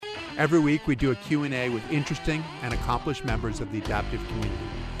Every week we do a Q&A with interesting and accomplished members of the adaptive community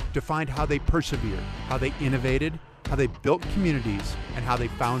to find how they persevered, how they innovated, how they built communities, and how they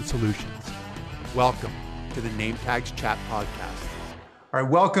found solutions. Welcome to the Name Tags Chat podcast. All right,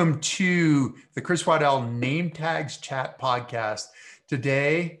 welcome to the Chris Waddell Name Tags Chat podcast.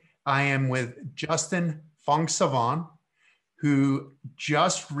 Today I am with Justin Phongsavan, who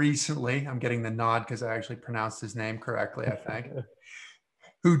just recently, I'm getting the nod because I actually pronounced his name correctly, I think,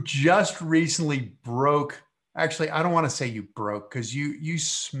 who just recently broke, actually, I don't want to say you broke because you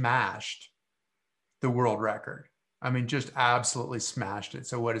smashed the world record. I mean, just absolutely smashed it.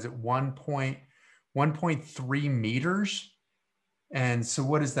 So what is it, 1.3 meters? And so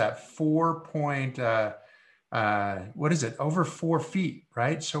what is that, what is it, over 4 feet,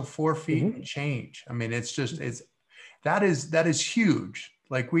 right? So 4 feet and change. I mean, that is huge.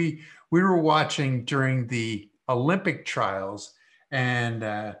 Like we were watching during the Olympic trials, and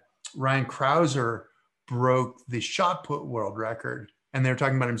Ryan Krauser broke the shot put world record, and they were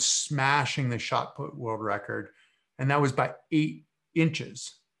talking about him smashing the shot put world record, and that was by 8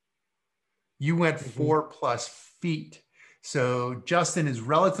 inches. You went 4+ feet. So Justin is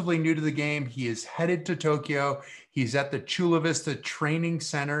relatively new to the game. He is headed to Tokyo. He's at the Chula Vista Training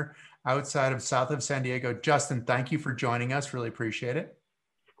Center outside of south of San Diego. Justin, thank you for joining us. Really appreciate it.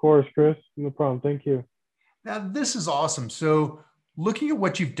 Of course, Chris. No problem. Thank you. Now, this is awesome. So looking at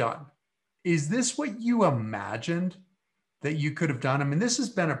what you've done, is this what you imagined that you could have done? I mean, this has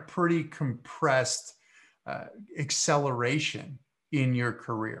been a pretty compressed acceleration in your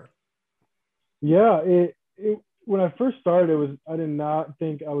career. Yeah, when I first started, I did not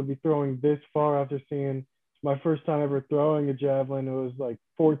think I would be throwing this far after seeing my first time ever throwing a javelin. It was like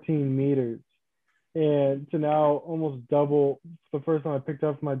 14 meters. And to now almost double the first time I picked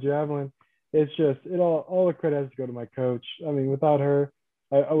up my javelin, it's just, all the credit has to go to my coach. I mean, without her,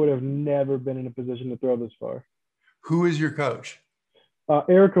 I would have never been in a position to throw this far. Who is your coach?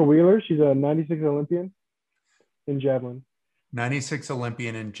 Erica Wheeler. She's a 96 Olympian in javelin. 96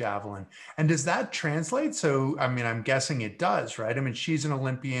 Olympian in javelin. And does that translate? So, I mean, I'm guessing it does, right? I mean, she's an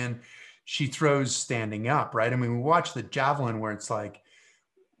Olympian. She throws standing up, right? I mean, we watch the javelin where it's like,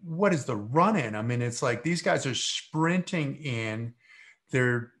 what is the run in? I mean, it's like these guys are sprinting in,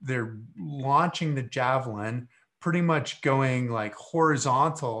 they're launching the javelin, pretty much going like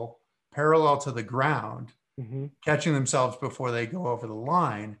horizontal, parallel to the ground, catching themselves before they go over the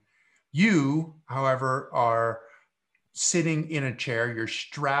line. You, however, are sitting in a chair, you're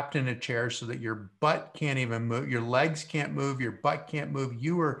strapped in a chair so that your butt can't even move, your legs can't move, your butt can't move.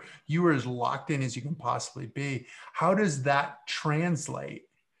 You are as locked in as you can possibly be. How does that translate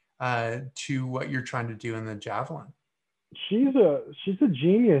to what you're trying to do in the javelin? She's a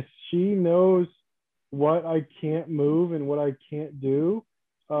genius. She knows what I can't move and what I can't do,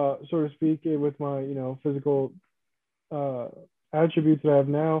 so to speak, with my physical attributes that I have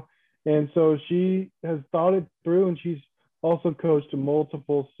now. And so she has thought it through, and she's also coached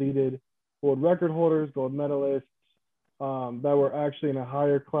multiple seeded world record holders, gold medalists, that were actually in a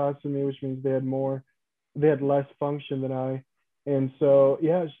higher class than me, which means they had less function than I. And so,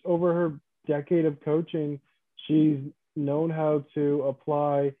 yeah, over her decade of coaching, she's known how to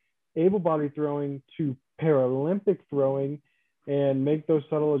apply able-bodied throwing to Paralympic throwing and make those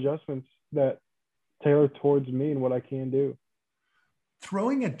subtle adjustments that tailor towards me and what I can do.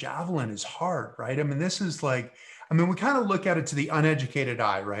 Throwing a javelin is hard, right? I mean, this is like, I mean, we kind of look at it to the uneducated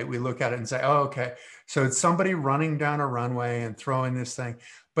eye, right? We look at it and say, oh, okay, so it's somebody running down a runway and throwing this thing.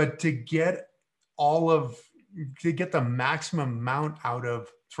 But to get the maximum amount out of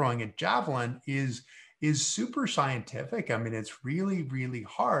throwing a javelin is super scientific. I mean, it's really, really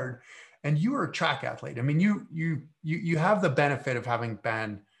hard. And you are a track athlete. I mean, you have the benefit of having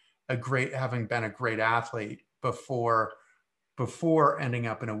been a great athlete before ending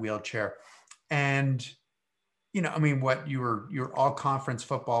up in a wheelchair. And, I mean, you're all conference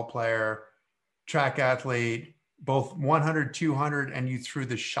football player, track athlete, both 100, 200, and you threw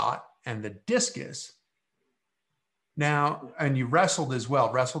the shot and the discus. Now, and you wrestled as well,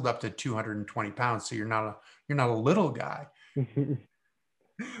 wrestled up to 220 pounds. So you're not a little guy.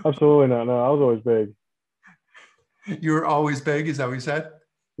 Absolutely not. No, I was always big. You were always big, is that what you said?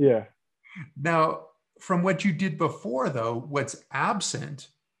 Yeah. Now, from what you did before, though, what's absent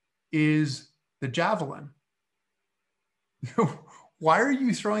is the javelin. Why are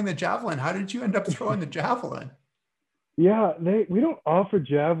you throwing the javelin? How did you end up throwing the javelin? Yeah, we don't offer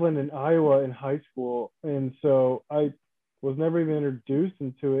javelin in Iowa in high school. And so I was never even introduced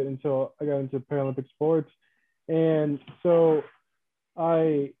into it until I got into Paralympic sports. And so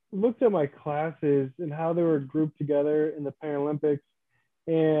I looked at my classes and how they were grouped together in the Paralympics.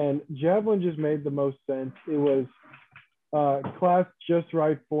 And javelin just made the most sense. It was class just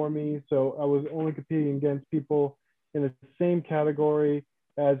right for me. So I was only competing against people in the same category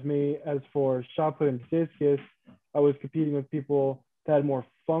as me. As for shot put and discus, I was competing with people that had more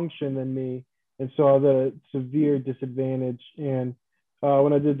function than me. And so I was at a severe disadvantage. And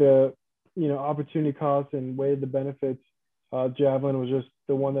when I did the, opportunity cost and weighed the benefits, javelin was just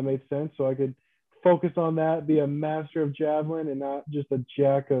the one that made sense. So I could focus on that, be a master of javelin and not just a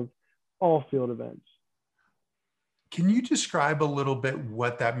jack of all field events. Can you describe a little bit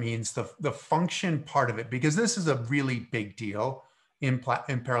what that means, the function part of it? Because this is a really big deal in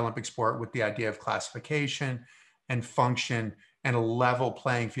Paralympic sport with the idea of classification and function and a level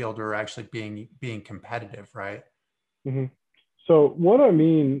playing field or actually being competitive, right? Mm-hmm. So what I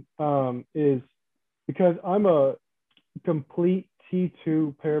mean is because I'm a complete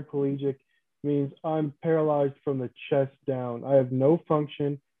T2 paraplegic, means I'm paralyzed from the chest down. I have no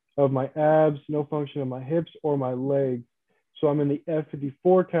function of my abs, no function of my hips or my legs. So I'm in the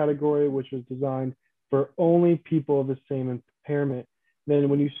F54 category, which was designed for only people of the same impairment. Then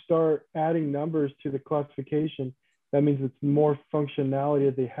when you start adding numbers to the classification, that means it's more functionality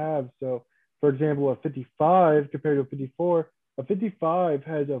that they have. So for example, a 55 compared to a 54, a 55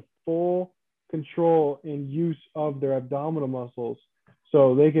 has a full control and use of their abdominal muscles.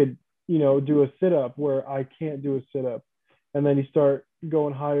 So they could, do a sit up where I can't do a sit up. And then you start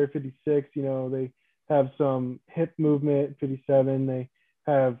going higher, 56, they have some hip movement, 57, they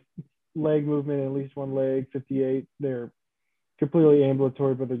have leg movement, at least one leg, 58. They're completely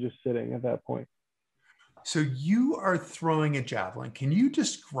ambulatory, but they're just sitting at that point. So you are throwing a javelin. Can you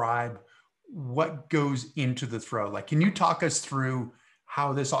describe what goes into the throw? Like, can you talk us through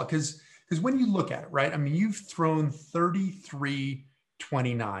how this all, because when you look at it, right? I mean, you've thrown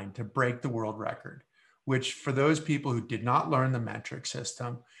 33.29 to break the world record, which for those people who did not learn the metric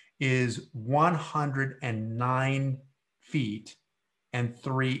system is 109 feet and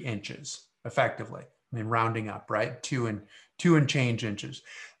 3 inches effectively. I mean, rounding up, right? Two and change inches.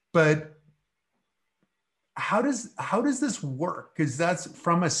 But how does this work? Because that's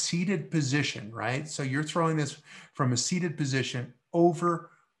from a seated position, right? So you're throwing this from a seated position over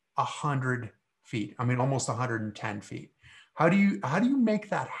 100 feet. I mean, almost 110 feet. How do you make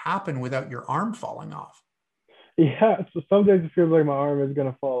that happen without your arm falling off? Yeah, so some days it feels like my arm is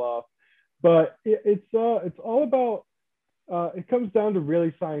gonna fall off, but it's all about it comes down to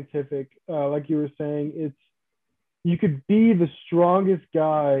really scientific. Like you were saying, it's you could be the strongest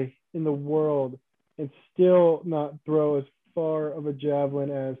guy in the world and still not throw as far of a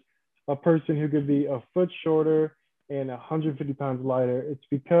javelin as a person who could be a foot shorter and 150 pounds lighter. It's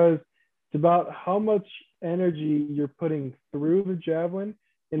because it's about how much energy you're putting through the javelin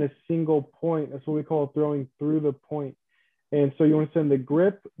in a single point. That's what we call throwing through the point. And so you want to send the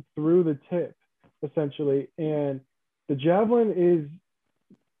grip through the tip, essentially. And the javelin is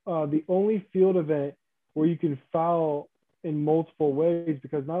the only field event where you can foul in multiple ways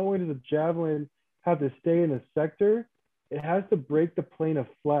because not only does the javelin have to stay in a sector, it has to break the plane of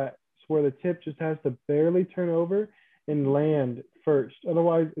flat where the tip just has to barely turn over and land first.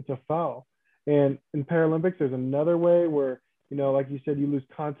 Otherwise, it's a foul. And in Paralympics, there's another way where, like you said, you lose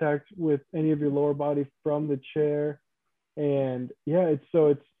contact with any of your lower body from the chair. And yeah,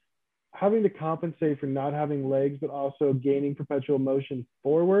 it's having to compensate for not having legs, but also gaining perpetual motion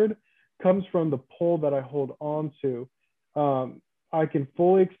forward comes from the pole that I hold on to. I can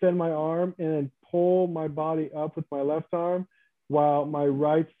fully extend my arm and then pull my body up with my left arm while my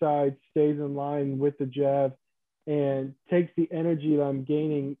right side stays in line with the jab and takes the energy that I'm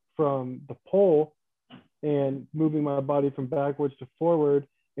gaining from the pole and moving my body from backwards to forward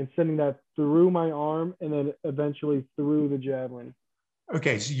and sending that through my arm and then eventually through the javelin.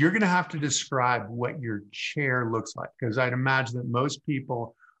 Okay, so you're going to have to describe what your chair looks like because I'd imagine that most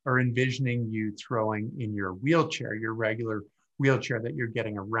people are envisioning you throwing in your wheelchair, your regular wheelchair that you're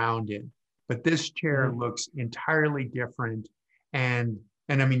getting around in. But this chair Mm-hmm. looks entirely different, and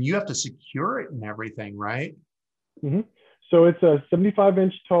I mean you have to secure it and everything, right? Mm-hmm. So it's a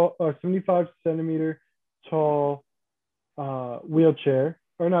 75-inch tall, 75 centimeter tall wheelchair,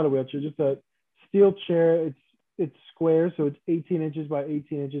 or not a wheelchair, just a steel chair. It's square, so it's 18 inches by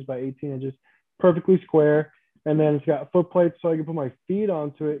 18 inches by 18 inches, perfectly square. And then it's got foot plates so I can put my feet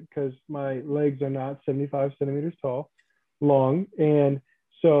onto it because my legs are not 75 centimeters long. And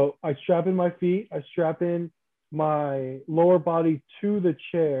so I strap in my feet, I strap in my lower body to the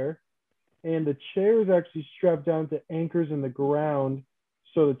chair, and the chair is actually strapped down to anchors in the ground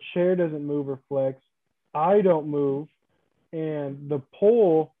so the chair doesn't move or flex. I don't move, and the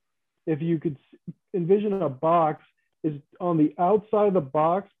pole, if you could envision a box is on the outside of the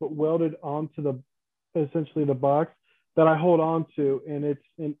box, but welded onto the essentially the box that I hold on to, and it's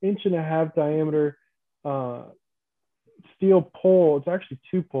an inch and a half diameter uh, steel pole. It's actually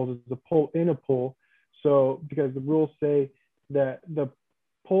two poles. It's a pole in a pole. So because the rules say that the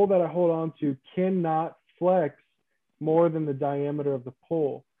pole that I hold on to cannot flex more than the diameter of the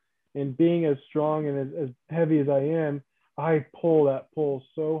pole. And being as strong and as heavy as I am, I pull that pole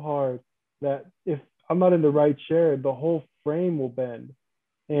so hard that if I'm not in the right chair, the whole frame will bend.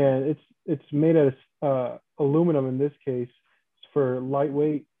 And it's made out of aluminum in this case for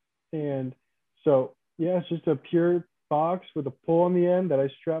lightweight. And so yeah, it's just a pure box with a pull on the end that I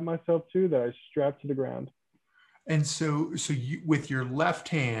strap myself to, that I strap to the ground. And so you, with your left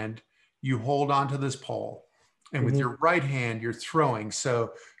hand, you hold onto this pole, and with Mm-hmm. your right hand, you're throwing.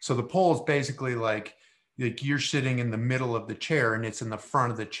 So the pole is basically like you're sitting in the middle of the chair, and it's in the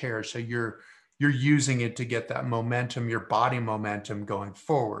front of the chair. So you're using it to get that momentum, your body momentum going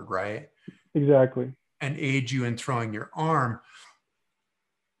forward, right? Exactly. And aid you in throwing your arm.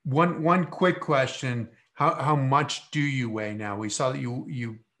 One quick question: how much do you weigh now? We saw that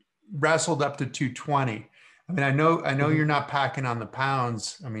you wrestled up to 220. I mean, I know you're not packing on the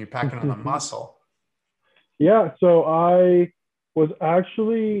pounds. I mean, you're packing on the Mm-hmm. muscle. Yeah, so I was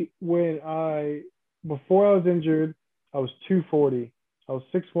actually before I was injured, I was 240. I was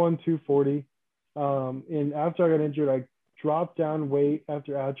 6'1", 240. And after I got injured, I dropped down weight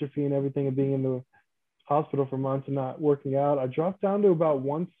after atrophy and everything and being in the hospital for months and not working out. I dropped down to about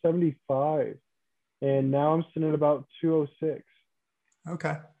 175, and now I'm sitting at about 206.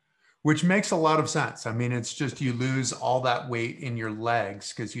 Okay. Which makes a lot of sense. I mean, it's just you lose all that weight in your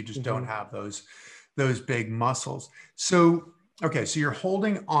legs because you just don't Mm-hmm. have those big muscles. So, okay, so you're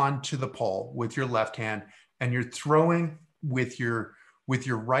holding on to the pole with your left hand and you're throwing with your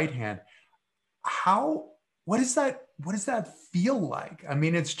right hand. How what does that feel like? I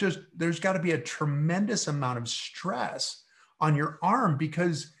mean, it's just there's got to be a tremendous amount of stress on your arm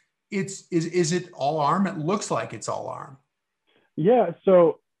because is it all arm? It looks like it's all arm. Yeah,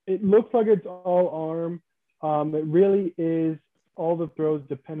 so it looks like it's all arm. It really is all the throws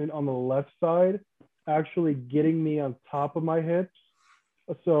dependent on the left side, actually getting me on top of my hips,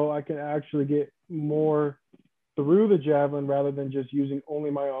 so I can actually get more through the javelin rather than just using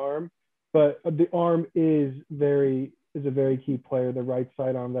only my arm. But the arm is a very key player. The right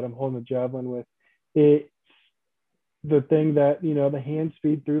side arm that I'm holding the javelin with, it's the thing that the hand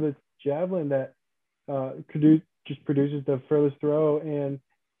speed through the javelin that just produces the furthest throw, and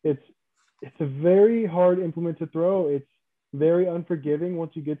it's it's a very hard implement to throw. It's very unforgiving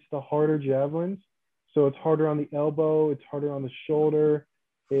once you get to the harder javelins. So it's harder on the elbow, it's harder on the shoulder,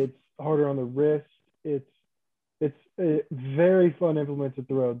 it's harder on the wrist. It's a very fun implement to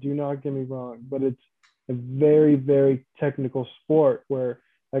throw. Do not get me wrong, but it's a very, very technical sport where,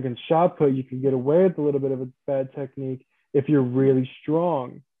 like in shot put, you can get away with a little bit of a bad technique if you're really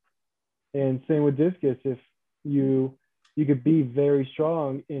strong. And same with discus, if you you could be very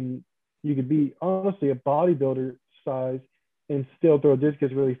strong and you could be honestly a bodybuilder size and still throw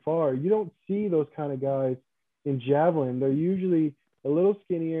discus really far. You don't see those kind of guys in javelin. They're usually a little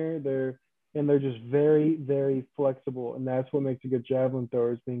skinnier. They're just very, very flexible. And that's what makes a good javelin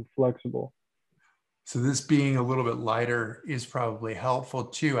thrower, is being flexible. So this being a little bit lighter is probably helpful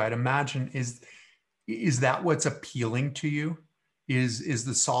too. I'd imagine is that what's appealing to you? Is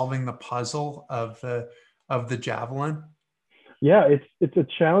the solving the puzzle of the javelin? Yeah, it's a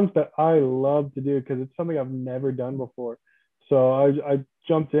challenge that I love to do because it's something I've never done before. So I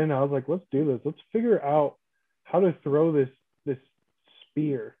jumped in. I was like, let's do this. Let's figure out how to throw this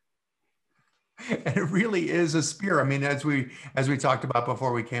spear. And it really is a spear. I mean, as we talked about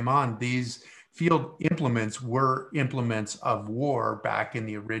before we came on, these field implements were implements of war back in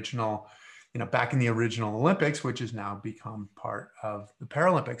the original Olympics, which has now become part of the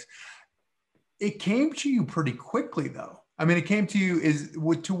Paralympics. It came to you pretty quickly, though. I mean, it came to you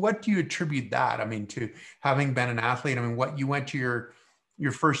to what do you attribute that? I mean, to having been an athlete. I mean, what you went to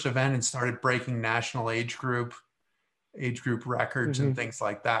your first event and started breaking national age group records and Mhm. things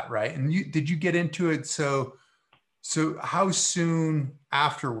like that, right? And did you get into it? So how soon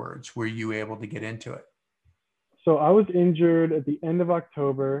afterwards were you able to get into it? So I was injured at the end of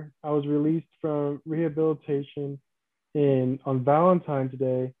October. I was released from rehabilitation in on Valentine's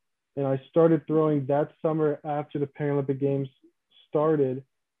Day, and I started throwing that summer after the Paralympic Games started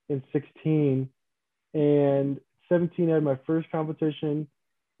in 16. And 17 I had my first competition,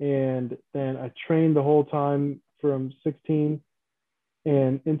 and then I trained the whole time from 16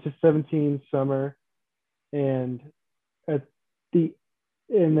 and into 17 summer. And at the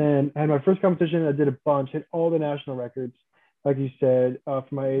and then I had my first competition. I did a bunch, hit all the national records, like you said, for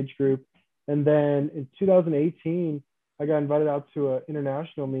my age group. And then in 2018, I got invited out to an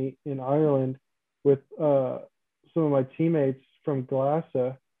international meet in Ireland with some of my teammates from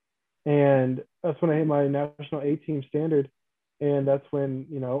Glassa, and that's when I hit my national A team standard, and that's when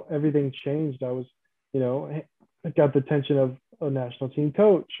everything changed. I was, I got the attention of a national team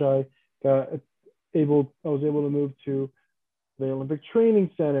coach. Got I was able to move to the Olympic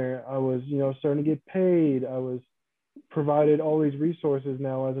Training Center. I was, starting to get paid. I was provided all these resources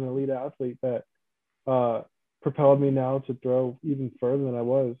now as an elite athlete that propelled me now to throw even further than I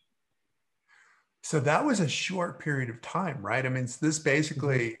was. So that was a short period of time, right? I mean, this Mm-hmm.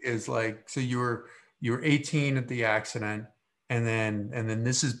 basically is like, so you were 18 at the accident, and then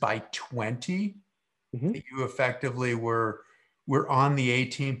this is by 20 Mm-hmm. that you effectively were on the A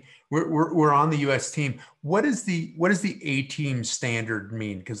team. We're on the US team. What does the A team standard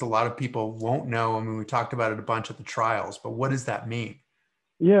mean? Because a lot of people won't know. I mean, we talked about it a bunch at the trials, but what does that mean?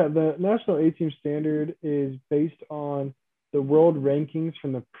 Yeah, the national A team standard is based on the world rankings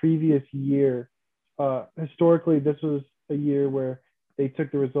from the previous year. Historically, this was a year where they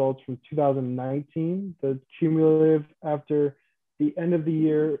took the results from 2019, the cumulative after the end of the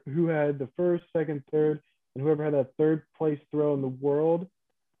year, who had the first, second, third, and whoever had that third place throw in the world.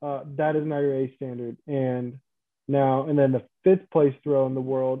 That is now your A standard. And then the fifth place throw in the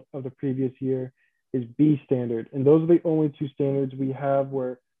world of the previous year is B standard. And those are the only two standards we have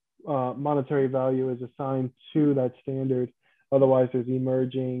where monetary value is assigned to that standard. Otherwise, there's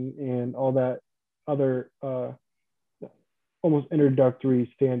emerging and all that other almost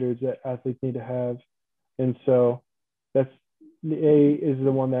introductory standards that athletes need to have. And so that's the A is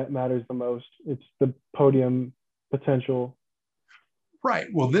the one that matters the most. It's the podium potential. Right.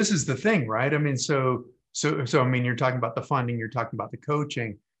 Well, this is the thing, right? I mean, so I mean, you're talking about the funding, you're talking about the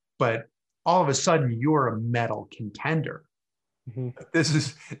coaching, but all of a sudden you're a medal contender. Mhm.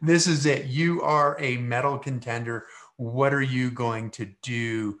 This is it. You are a medal contender. What are you going to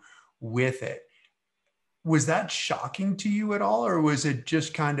do with it? Was that shocking to you at all, or was it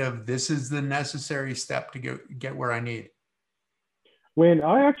just kind of this is the necessary step to get where I need? When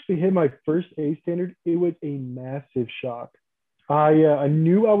I actually hit my first A standard, it was a massive shock. I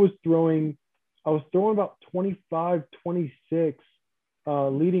knew I was throwing about 25, 26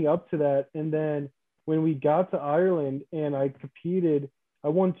 leading up to that. And then when we got to Ireland and I competed, I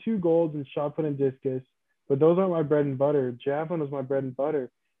won two golds in shot put and discus, but those aren't my bread and butter. Javelin was my bread and butter.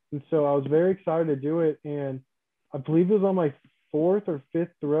 And so I was very excited to do it. And I believe it was on my fourth or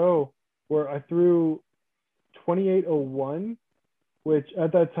fifth throw where I threw 2801, which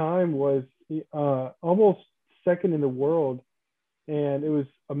at that time was almost second in the world. And it was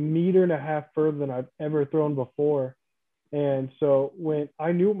a meter and a half further than I've ever thrown before. And so when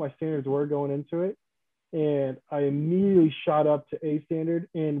I knew what my standards were going into it, and I immediately shot up to A standard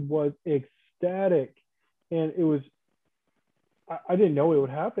and was ecstatic. And I didn't know it would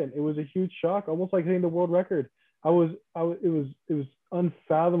happen. It was a huge shock, almost like hitting the world record. It was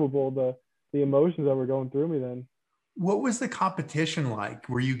unfathomable the emotions that were going through me then. What was the competition like?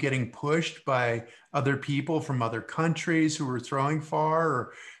 Were you getting pushed by other people from other countries who were throwing far,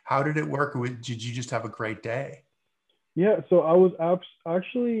 or how did it work? Or did you just have a great day? Yeah, so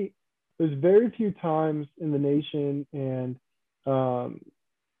actually, there's very few times in the nation and um,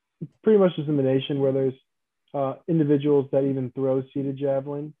 pretty much just in the nation where there's individuals that even throw seated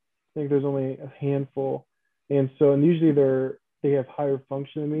javelin. I think there's only a handful, and usually they have higher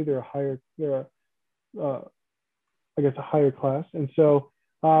function than me. They're uh, I guess a higher class, and so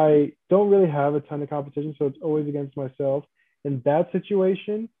I don't really have a ton of competition. So it's always against myself. In that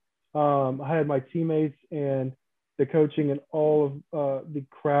situation, I had my teammates and the coaching and all of the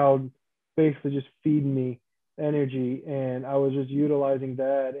crowd basically just feeding me energy, and I was just utilizing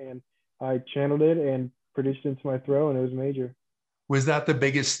that, and I channeled it and produced it into my throw, and it was major. Was that the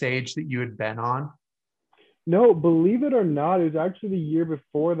biggest stage that you had been on? No, believe it or not, it was actually the year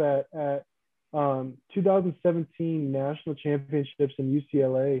before that at 2017 National Championships in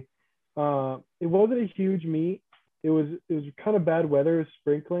UCLA. It wasn't a huge meet. It was kind of bad weather, it was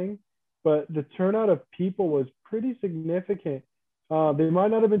sprinkling, but the turnout of people was pretty significant. They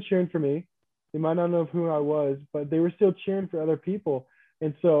might not have been cheering for me. They might not know who I was, but they were still cheering for other people.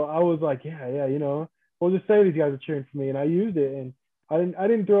 And so I was like, yeah, yeah, we'll just say these guys are cheering for me, and I used it. And I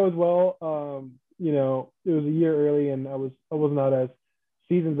didn't throw as well. It was a year early, and I was not as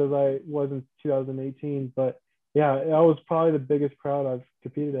seasons as I was in 2018. But yeah, that was probably the biggest crowd I've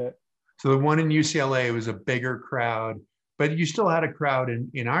competed at. So the one in UCLA was a bigger crowd, But you still had a crowd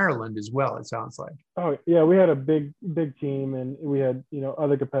in Ireland as well, it sounds like. Oh yeah, we had a big team, and we had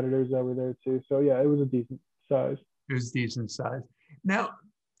other competitors that were there too. So yeah, it was a decent size. It was decent size. Now,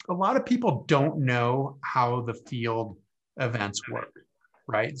 a lot of people don't know how the field events work,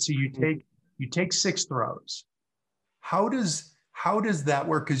 right? So you take six throws. How does that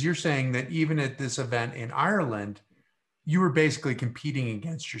work? Because you're saying that even at this event in Ireland, you were basically competing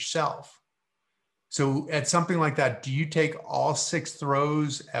against yourself. So at something like that, do you take all six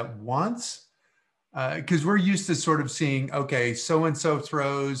throws at once? Because we're used to sort of seeing, okay, so and so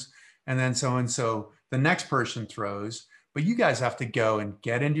throws, and then so and so the next person throws. But you guys have to go and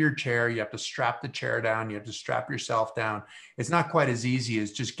get into your chair. You have to strap the chair down. You have to strap yourself down. It's not quite as easy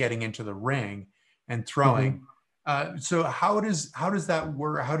as just getting into the ring and Mm-hmm. throwing. So how does that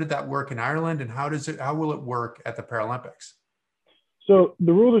work? How did that work in Ireland, and how will it work at the Paralympics? So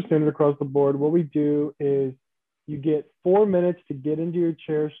the rules are standard across the board. What we do is you get 4 minutes to get into your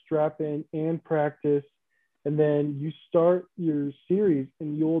chair, strap in, and practice. And then you start your series,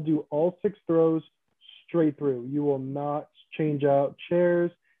 and you'll do all six throws straight through. You will not change out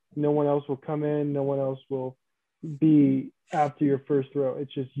chairs. No one else will come in. No one else will be after your first throw.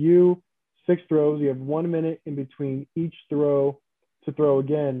 It's just you, six throws. You have 1 minute in between each throw to throw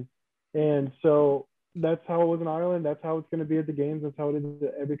again. And so that's how it was in Ireland. That's how it's going to be at the games. That's how it is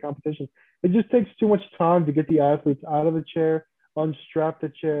at every competition. It just takes too much time to get the athletes out of the chair, unstrap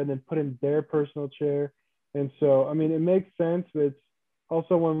the chair, and then put in their personal chair. And so, I mean, it makes sense, but it's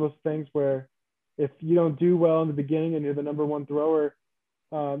also one of those things where if you don't do well in the beginning and you're the number one thrower,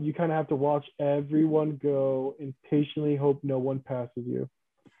 you kind of have to watch everyone go and patiently hope no one passes you.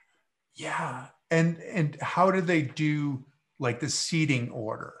 Yeah. And how do they do like the seating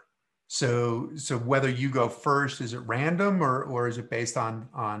order? So whether you go first, is it random or is it based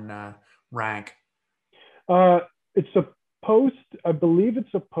on rank? Uh, it's supposed, I believe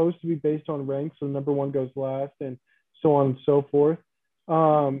it's supposed to be based on rank. So number one goes last and so on and so forth.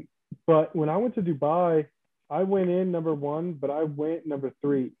 Um, but when I went to Dubai, I went in number one, but I went number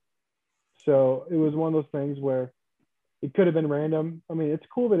three. So it was one of those things where it could have been random. I mean, it's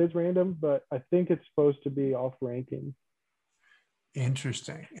cool that it's random, but I think it's supposed to be off ranking.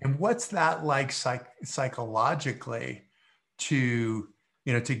 Interesting. And what's that like psychologically to,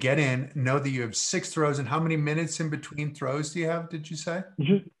 to get in, know that you have six throws, and how many minutes in between throws do you have, did you say?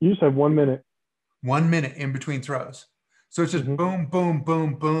 You just have 1 minute. 1 minute in between throws. So it's just Hmm. boom, boom,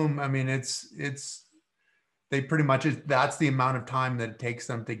 boom, boom. I mean, it's they pretty much that's the amount of time that it takes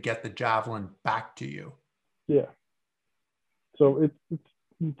them to get the javelin back to you. Yeah. So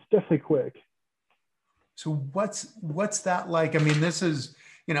it's definitely quick. So what's that like? I mean, this is,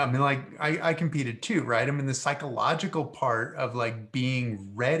 I mean, like I competed too, right? I mean, the psychological part of like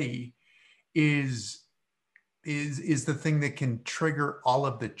being ready is is the thing that can trigger all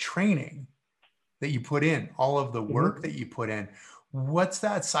of the training that you put in, all of the Hmm. work that you put in. What's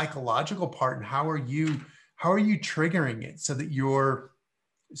that psychological part, and how are you triggering it so that you're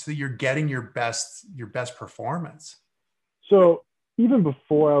getting your best performance? So even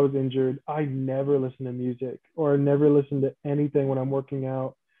before I was injured, I never listened to music or never listened to anything when I'm working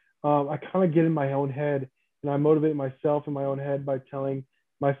out. I kind of get in my own head and I motivate myself in my own head by telling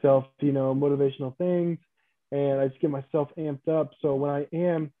myself, motivational things, and I just get myself amped up. So when I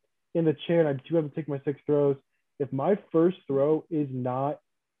am in the chair and I do have to take my six throws, if my first throw is not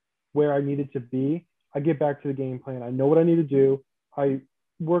where I need it to be, I get back to the game plan. I know what I need to do. I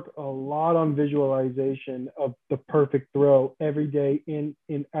work a lot on visualization of the perfect throw every day, in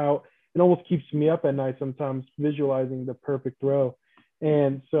and out. It almost keeps me up at night sometimes visualizing the perfect throw.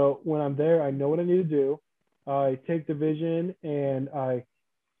 And so when I'm there, I know what I need to do. I take the vision and I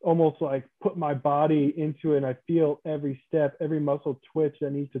almost like put my body into it, and I feel every step, every muscle twitch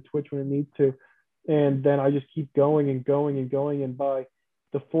that needs to twitch when it needs to. And then I just keep going and going and going. And by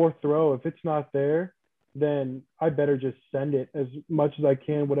the fourth throw, if it's not there, then I better just send it as much as I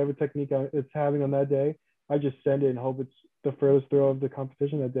can, whatever technique it's having on that day. I just send it and hope it's the furthest throw of the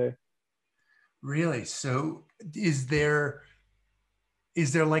competition that day. Really? So is there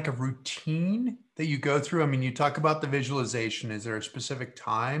like a routine that you go through? I mean, you talk about the visualization. Is there a specific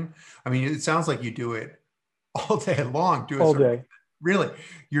time? I mean, it sounds like you do it all day long, do a All sort of day. really,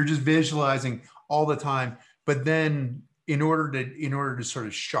 you're just visualizing all the time. But then in order to sort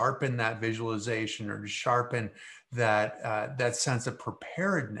of sharpen that visualization or to sharpen that sense of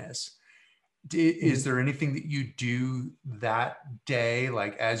preparedness, is Mhm. there anything that you do that day,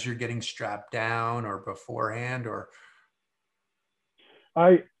 like as you're getting strapped down or beforehand or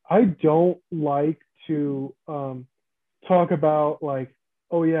I don't like to talk about like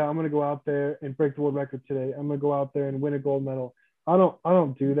oh yeah, I'm gonna go out there and break the world record today. I'm gonna go out there and win a gold medal. I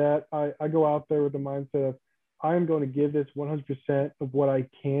don't do that. I go out there with the mindset of I am going to give this 100% of what I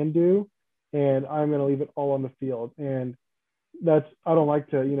can do, and I'm going to leave it all on the field. And that's I don't like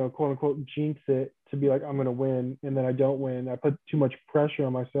to quote unquote jinx it to be like I'm going to win and then I don't win. I put too much pressure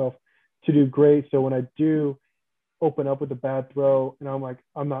on myself to do great. So when I do open up with a bad throw and I'm like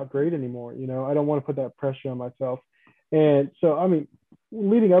I'm not great anymore, I don't want to put that pressure on myself. And so I mean,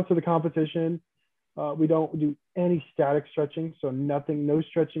 leading up to the competition, we don't do any static stretching, so nothing, no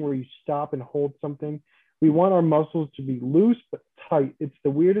stretching where you stop and hold something. We want our muscles to be loose but tight. It's the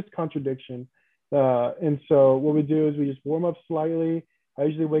weirdest contradiction. And so what we do is we just warm up slightly. I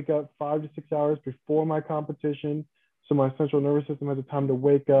usually wake up 5 to 6 hours before my competition, so my central nervous system has the time to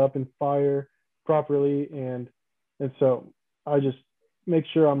wake up and fire properly. And so I just make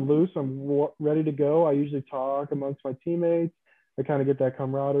sure I'm loose. I'm ready to go. I usually talk amongst my teammates. I kind of get that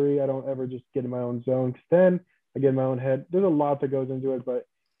camaraderie. I don't ever just get in my own zone because then I get in my own head. There's a lot that goes into it, but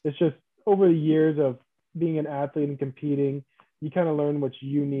it's just over the years of being an athlete and competing, you kind of learn what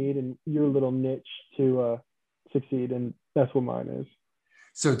you need and your little niche to succeed. And that's what mine is.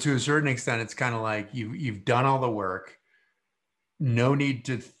 So to a certain extent, it's kind of like you've done all the work. No need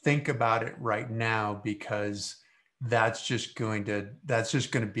to think about it right now because that's just going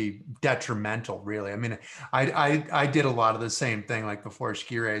to be detrimental, really. I mean, I did a lot of the same thing. Like before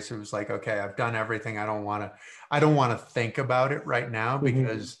ski race, it was like, okay, I've done everything. I don't want to think about it right now Mm-hmm.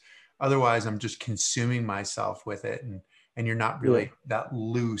 because otherwise I'm just consuming myself with it, and you're not Yeah, really that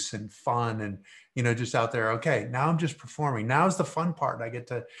loose and fun and just out there. Okay, now I'm just performing. Now's the fun part. I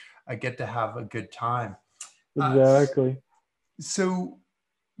get to have a good time. uh, exactly. so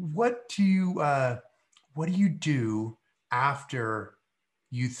what do you do after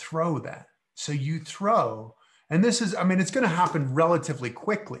you throw that? So you throw, and this is, I mean, it's going to happen relatively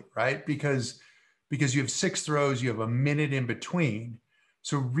quickly, right? Because you have six throws, you have a minute in between.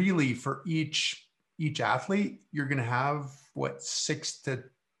 So really, for each athlete, you're going to have what, 6 to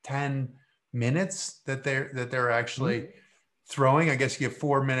 10 minutes that they're actually Mm-hmm. throwing. I guess you have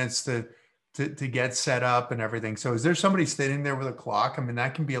 4 minutes to get set up and everything. So is there somebody sitting there with a clock? I mean,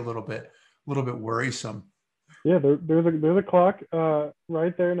 that can be a little bit worrisome. Yeah, there's a clock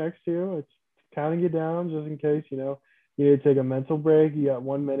right there next to you. It's counting you down just in case, you need to take a mental break. You got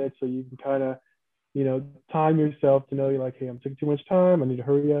 1 minute so you can kind of, time yourself to know you're like, hey, I'm taking too much time. I need to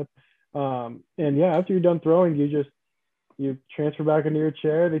hurry up. And yeah, after you're done throwing, you transfer back into your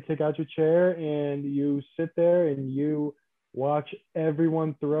chair. They take out your chair and you sit there and you watch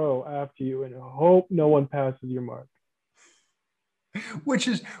everyone throw after you and hope no one passes your mark. which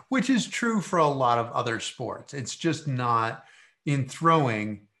is true for a lot of other sports. It's just not in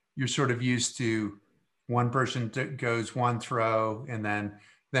throwing. You're sort of used to one person goes one throw, and then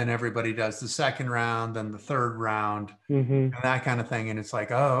everybody does the second round, then the third round, Mm-hmm. and that kind of thing. And it's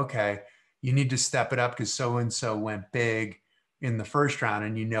like, oh, okay, you need to step it up because so and so went big in the first round,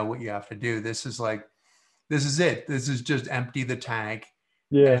 and you know what you have to do. This is it. This is just empty the tank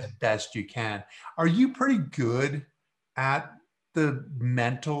as Yeah. best you can. Are you pretty good at the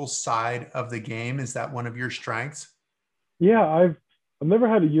mental side of the game? Is that one of your strengths? Yeah, I've never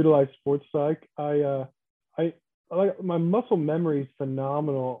had to utilize sports psych. I I like my muscle memory is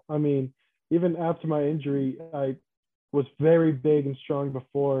phenomenal. I mean, even after my injury, I was very big and strong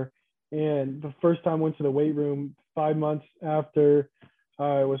before. And the first time I went to the weight room 5 months after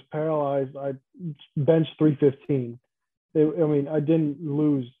I was paralyzed, I benched 315. I mean, I didn't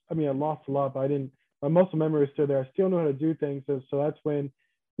lose. I mean, I lost a lot, but I didn't. My muscle memory is still there. I still know how to do things. So that's when,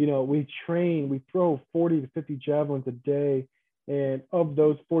 we train. We throw 40 to 50 javelins a day, and of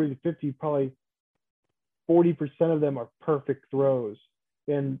those 40 to 50, probably 40% of them are perfect throws.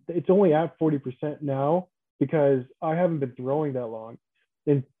 And it's only at 40% now because I haven't been throwing that long.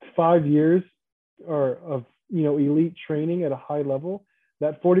 In 5 years or of elite training at a high level,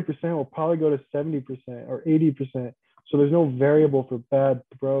 that 40% will probably go to 70% or 80%. So there's no variable for bad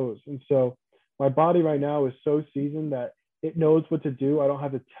throws. And so my body right now is so seasoned that it knows what to do. I don't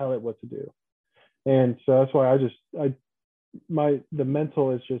have to tell it what to do. And so that's why the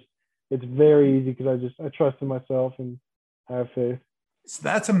mental is just, it's very easy because I trust in myself and I have faith. So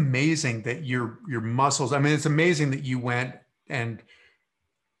that's amazing that your muscles. I mean, it's amazing that you went and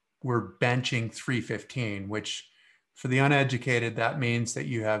were benching 315, which for the uneducated, that means that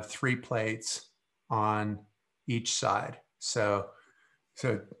you have three plates on each side. So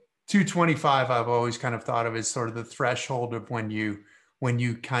 225, I've always kind of thought of as sort of the threshold of when you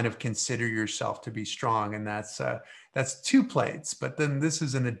kind of consider yourself to be strong, and that's two plates. But then this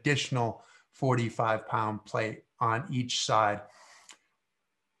is an additional 45-pound plate on each side.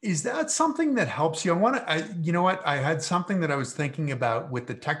 Is that something that helps you? You know what? I had something that I was thinking about with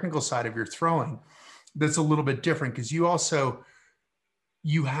the technical side of your throwing that's a little bit different because you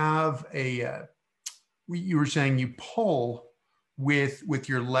have you were saying you pull with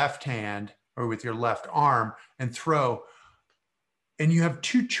your left hand or with your left arm and throw, and you have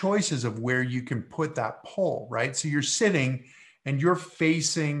two choices of where you can put that pull, right? So you're sitting and you're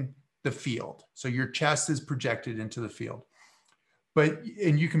facing the field. So your chest is projected into the field.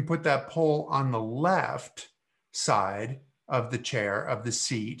 And you can put that pole on the left side of the chair, of the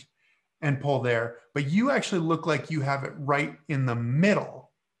seat, and pull there. But you actually look like you have it right in the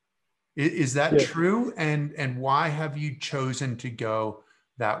middle. Is that Yeah. true? And why have you chosen to go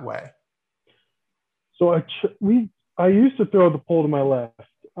that way? So I used to throw the pole to my left.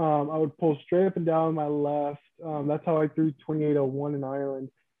 I would pull straight up and down my left. That's how I threw 2801 in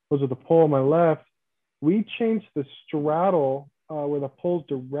Ireland. Was with the pole on my left. We changed the straddle where the pole's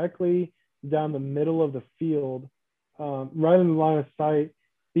directly down the middle of the field, right in the line of sight,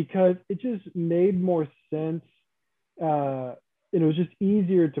 because it just made more sense. And it was just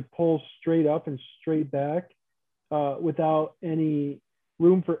easier to pull straight up and straight back without any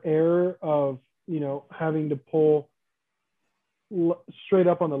room for error of having to pull straight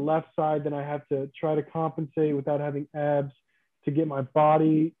up on the left side. Then I have to try to compensate without having abs to get my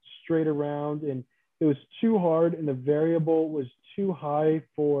body straight around. And it was too hard, and the variable was too high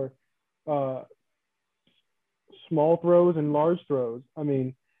for small throws and large throws. I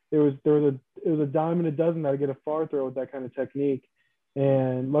mean, it was a dime and a dozen that I get a far throw with that kind of technique.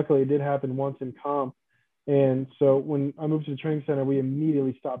 And luckily, it did happen once in comp. And so when I moved to the training center, we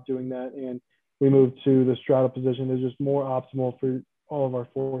immediately stopped doing that, and we moved to the straddle position. It's just more optimal for all of our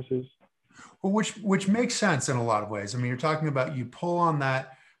forces. Well, which makes sense in a lot of ways. I mean, you're talking about you pull on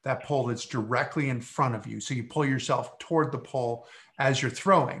that pole that's directly in front of you. So you pull yourself toward the pole as you're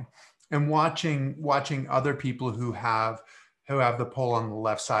throwing, and watching other people who have the pole on the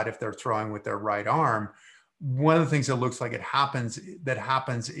left side if they're throwing with their right arm. One of the things that looks like happens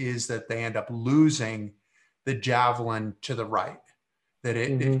is that they end up losing the javelin to the right, that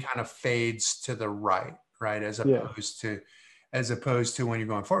it Mm-hmm. kind of fades to the right, Yeah. as opposed to when you're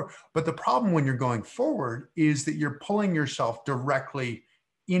going forward. But the problem when you're going forward is that you're pulling yourself directly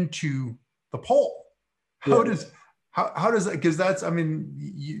into the pole. How Yeah. does how does that, because that's, I mean,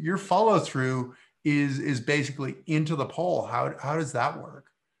 your follow through is basically into the pole. How does that work?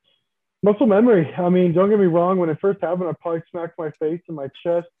 Muscle memory. I mean, don't get me wrong. When it first happened, I probably smacked my face in my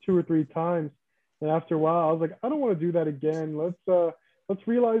chest 2 or 3 times. And after a while, I was like, I don't want to do that again. Let's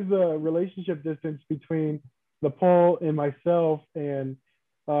realize the relationship distance between the pole and myself, and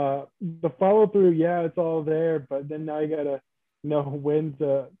the follow through. Yeah, it's all there, but then now you gotta know when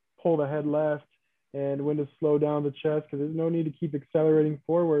to pull the head left and when to slow down the chest, because there's no need to keep accelerating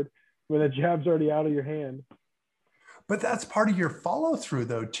forward when the jab's already out of your hand. But that's part of your follow through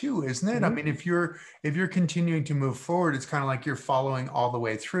though too, isn't it? I Mm-hmm. mean, if you're continuing to move forward, it's kind of like you're following all the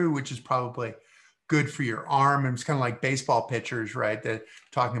way through, which is probably good for your arm. And it's kind of like baseball pitchers, right? That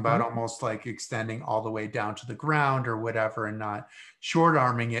talking about Mm-hmm. almost like extending all the way down to the ground or whatever, and not short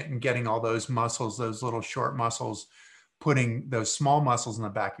arming it and getting all those muscles, those little short muscles, putting those small muscles in the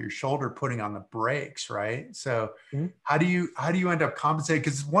back of your shoulder, putting on the brakes, right? So Mm-hmm. how do you end up compensating?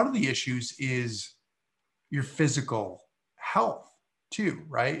 Because one of the issues is your physical health too,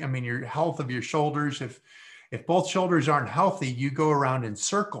 right? I mean, your health of your shoulders. If both shoulders aren't healthy, you go around in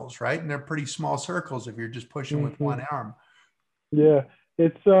circles, right? And they're pretty small circles if you're just pushing with Mm-hmm. one arm. Yeah,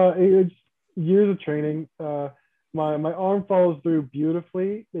 it's years of training. My arm follows through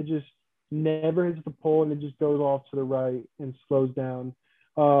beautifully. It just never hits the pole, and it just goes off to the right and slows down.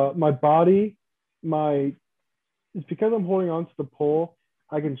 My body, my it's because I'm holding on to the pole.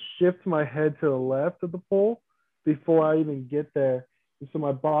 I can shift my head to the left of the pole before I even get there, and so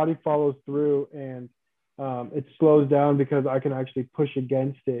my body follows through, and it slows down because I can actually push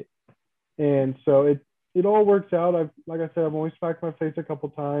against it. And so it all works out. Like I said, I've only smacked my face a couple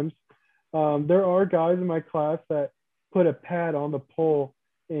times. There are guys in my class that put a pad on the pole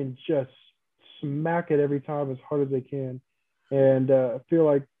and just smack it every time as hard as they can. And I feel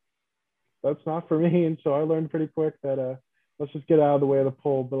like that's not for me. And so I learned pretty quick that let's just get out of the way of the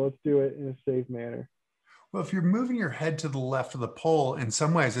pole, but let's do it in a safe manner. Well, if you're moving your head to the left of the pole, in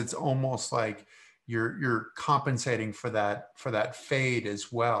some ways, it's almost like you're compensating for that fade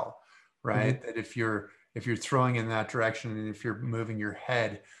as well, Mm-hmm. right? That if you're throwing in that direction and if you're moving your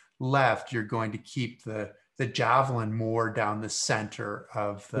head left, you're going to keep the javelin more down the center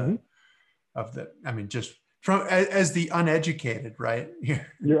Mm-hmm. of the. I mean, just from as the uneducated, right?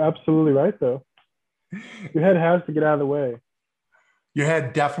 You're absolutely right, though. Your head has to get out of the way. Your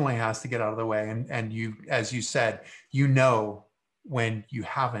head definitely has to get out of the way. And you, as you said, you know when you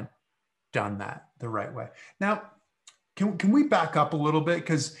haven't done that the right way. Now, can we back up a little bit?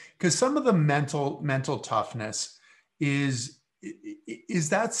 Because some of the mental toughness is is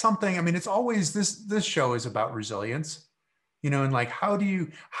that something, I mean, it's always this show is about resilience, and like how do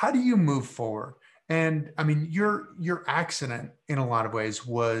you move forward? And I mean, your accident in a lot of ways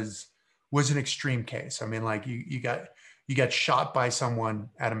was an extreme case. I mean, like you got shot by someone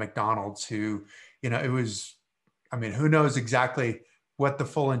at a McDonald's who, it was, I mean, who knows exactly what the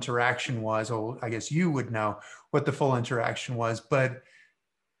full interaction was, or I guess you would know what the full interaction was, but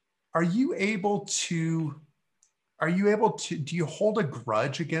are you able to do you hold a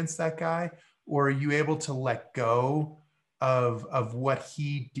grudge against that guy, or are you able to let go of what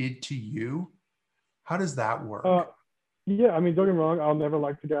he did to you? How does that Uh, work? yeah, I mean, don't get me wrong. I'll never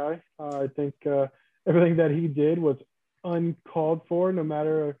like the guy. I think everything that he did was uncalled for, no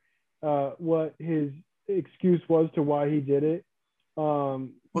matter what his excuse was to why he did it. Well,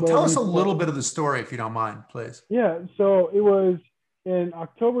 tell Whether us he a little thought, bit of the story if you don't mind, please. yeah. So it was in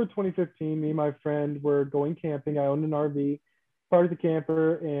October 2015. Me and my friend were going camping. I owned an RV, parked the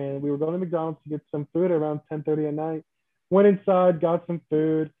camper, and we were going to McDonald's to get some food around 10:30 at night. Went inside, got some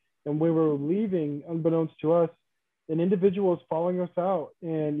food, and we were leaving. Unbeknownst to us, an individual was following us out,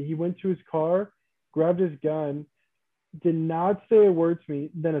 and he went to his car, grabbed his gun, did not say a word to me,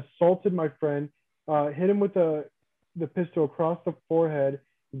 then assaulted my friend, hit him with the pistol across the forehead,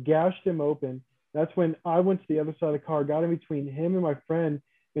 gashed him open. That's when I went to the other side of the car, got in between him and my friend,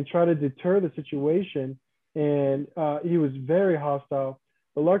 and tried to deter the situation. And he was very hostile.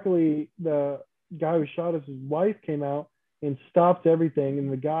 But luckily, the guy who shot us, his wife came out and stopped everything.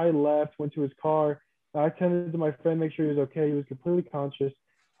 And the guy left, went to his car. I attended to my friend, make sure he was okay. He was completely conscious.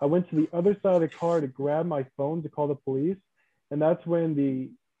 I went to the other side of the car to grab my phone to call the police. And that's when the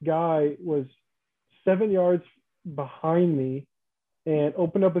guy was 7 yards behind me and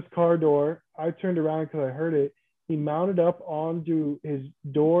opened up his car door. I turned around because I heard it. He mounted up onto his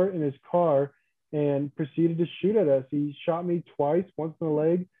door in his car and proceeded to shoot at us. He shot me twice, once in the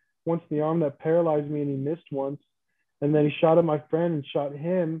leg, once in the arm that paralyzed me, and he missed once. And then he shot at my friend and shot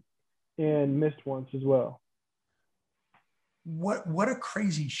him and missed once as well. What a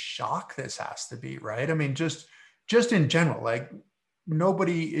crazy shock this has to be, right? I mean, just in general, like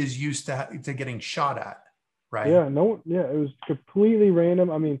nobody is used to getting shot at, right? Yeah, no, yeah, it was completely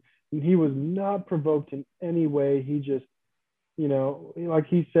random. I mean, he was not provoked in any way. He just, like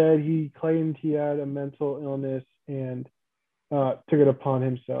he said, he claimed he had a mental illness and took it upon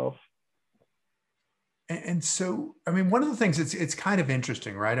himself. And so, I mean, one of the things, it's kind of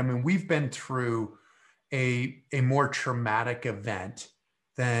interesting, right? I mean, we've been through a more traumatic event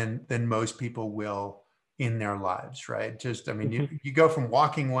than most people will in their lives, right? Just, I mean, you go from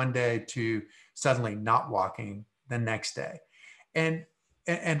walking one day to suddenly not walking the next day. And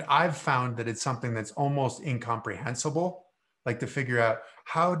and I've found that it's something that's almost incomprehensible, like to figure out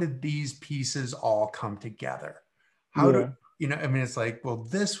how did these pieces all come together? How do Yeah. I mean, it's like, well,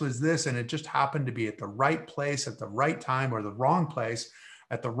 this was this, and it just happened to be at the right place at the right time, or the wrong place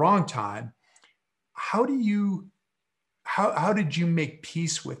at the wrong time. How do you how did you make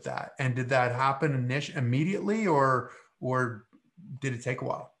peace with that? And did that happen immediately, or did it take a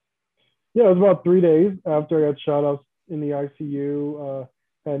while? Yeah, it was about 3 days after I got shot. I was in the ICU,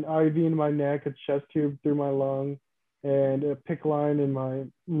 had an IV in my neck, a chest tube through my lung, and a PICC line in my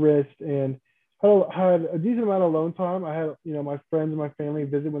wrist, and had a decent amount of alone time. I had, my friends and my family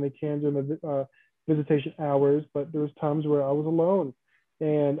visit when they can during the visitation hours, but there was times where I was alone,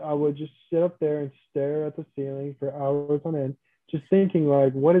 and I would just sit up there and stare at the ceiling for hours on end, just thinking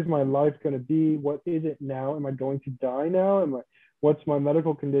like, what is my life going to be? What is it now? Am I going to die now? What's my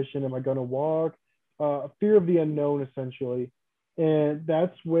medical condition? Am I going to walk? Fear of the unknown, essentially. And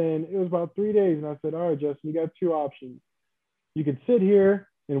that's when it was about 3 days. And I said, all right, Justin, you got two options. You can sit here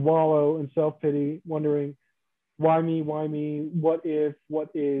and wallow in self pity, wondering, why me? Why me? What if? What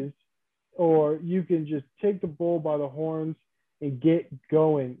is? Or you can just take the bull by the horns and get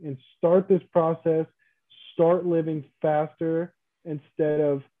going and start this process, start living faster instead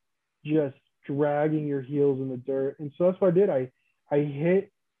of just dragging your heels in the dirt. And so that's what I did. I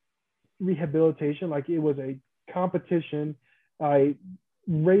hit rehabilitation like it was a competition. I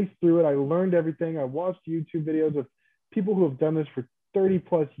raced through it. I learned everything. I watched YouTube videos of people who have done this for 30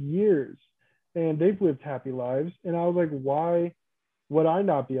 plus years and they've lived happy lives. And I was like, why would I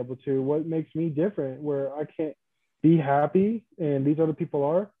not be able to? What makes me different where I can't be happy and these other people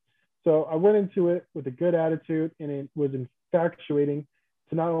are? So I went into it with a good attitude and it was infatuating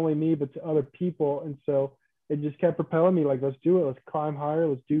to not only me, but to other people. And so it just kept propelling me like, let's do it. Let's climb higher.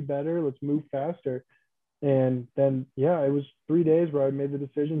 Let's do better. Let's move faster. And then, yeah, it was 3 days where I made the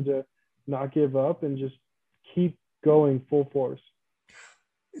decision to not give up and just keep going full force.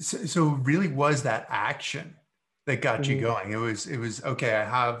 So it really was that action that got you Mm-hmm. going. It was okay.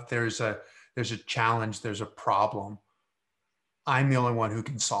 There's a challenge. There's a problem. I'm the only one who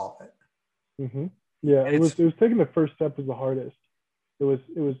can solve it. Mm-hmm. Yeah, And it's it was taking the first step was the hardest. It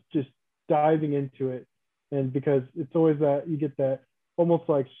was just diving into it, and because it's always that you get that almost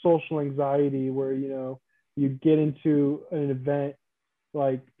like social anxiety where you get into an event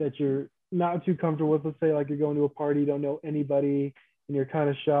like that you're not too comfortable with. Let's say like you're going to a party, you don't know anybody, and you're kind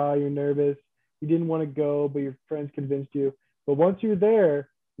of shy, you're nervous, you didn't want to go, but your friends convinced you. But once you're there,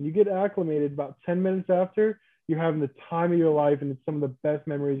 you get acclimated. About 10 minutes after, you're having the time of your life, and it's some of the best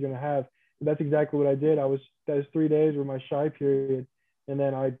memories you're gonna have. And that's exactly what I did. Those 3 days were my shy period, and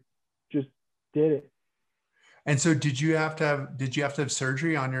then I just did it. and so did you have to have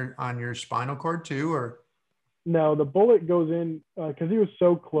surgery on your spinal cord too, or No, the bullet goes in because he was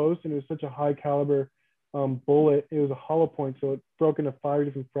so close and it was such a high caliber bullet. It was a hollow point, so it broke into 5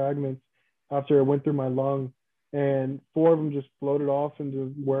 different fragments after it went through my lung, and 4 of them just floated off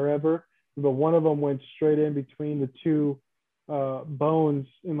into wherever. But one of them went straight in between the two bones,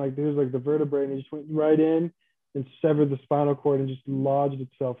 and like there's like the vertebrae, and it just went right in and severed the spinal cord and just lodged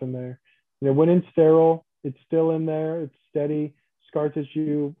itself in there. And it went in sterile. It's still in there. It's steady. Scar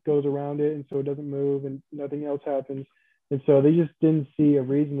tissue goes around it, and so it doesn't move, and nothing else happens. And so they just didn't see a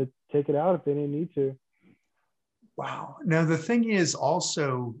reason to take it out if they didn't need to. wow. Now the thing is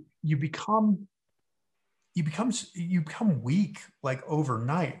also you become weak like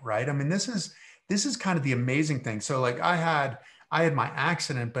overnight, right? I mean, this is kind of the amazing thing. So like I had my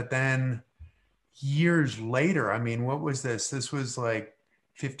accident, but then years later, I mean, what was this? This was like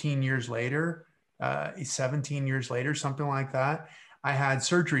 15 years later, 17 years later, something like that. I had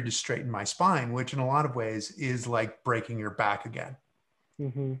surgery to straighten my spine, which in a lot of ways is like breaking your back again.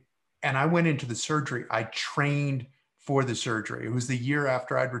 Mm-hmm. And I went into the surgery. I trained for the surgery. It was the year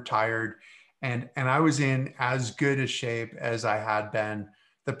after I'd retired, and I was in as good a shape as I had been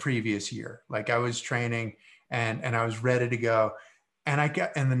the previous year. Like I was training and I was ready to go. And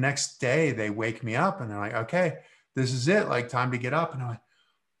the next day they wake me up and they're like, okay, this is it, like time to get up. And I'm like,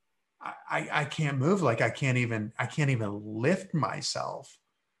 I can't move. Like I can't even lift myself.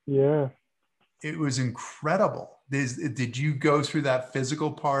 Yeah. It was incredible. Did you go through that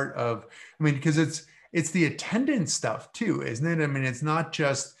physical part of, I mean, because it's the attendance stuff too, isn't it? I mean, it's not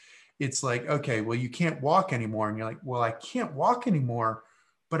just, it's like, okay, well, you can't walk anymore. And you're like, well, I can't walk anymore,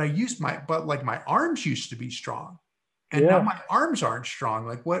 but like my arms used to be strong. And now Yeah. my arms aren't strong.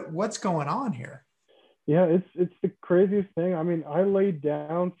 Like what's going on here? Yeah. It's the craziest thing. I mean, I laid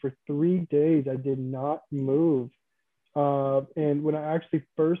down for 3 days. I did not move. And when I actually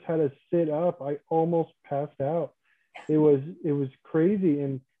first had to sit up, I almost passed out. It was crazy.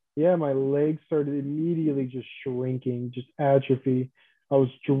 And yeah, my legs started immediately just shrinking, just atrophy. I was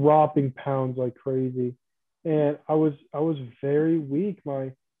dropping pounds like crazy. And I was very weak.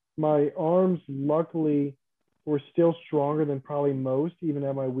 My arms luckily were still stronger than probably most, even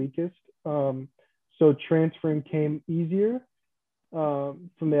at my weakest. So transferring came easier from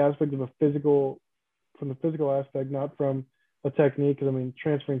the aspect of a physical from the physical aspect, not from a technique. Because I mean,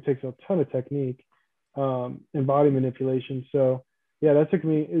 transferring takes a ton of technique and body manipulation. So yeah, that took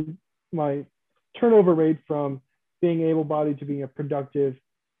me my turnover rate from being able-bodied to being a productive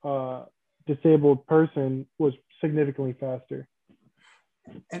uh, disabled person was significantly faster.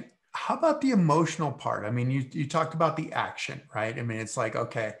 And how about the emotional part? I mean, you talked about the action, right? I mean, it's like,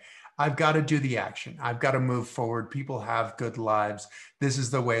 okay, I've got to do the action. I've got to move forward. People have good lives. This is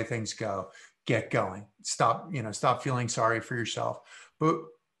the way things go. Get going. Stop feeling sorry for yourself. But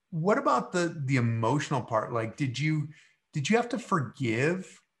what about the emotional part? Like, did you have to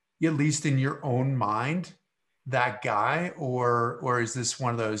forgive, at least in your own mind, that guy, or is this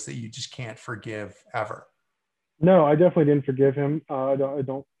one of those that you just can't forgive ever? No, I definitely didn't forgive him. I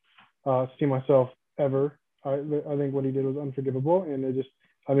don't see myself ever. I think what he did was unforgivable, and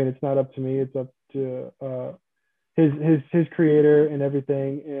I mean, it's not up to me. It's up to his creator and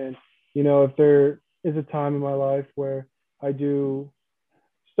everything. And if there is a time in my life where I do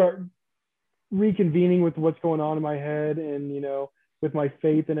start reconvening with what's going on in my head, and with my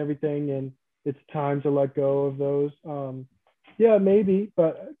faith and everything, and it's time to let go of those. Yeah, maybe,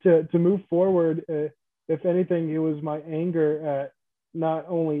 but to move forward, if anything, it was my anger at not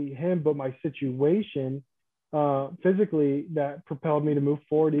only him but my situation physically that propelled me to move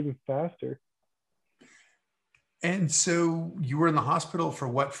forward even faster. And so you were in the hospital for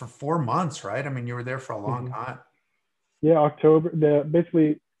what, for 4 months, right? I mean, you were there for a long Hmm. time. Yeah,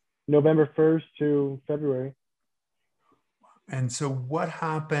 basically November 1st to February. And so what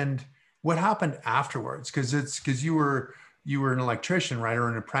happened? What happened afterwards? Because you were an electrician, right, or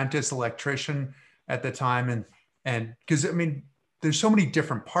an apprentice electrician at the time, and because I mean, there's so many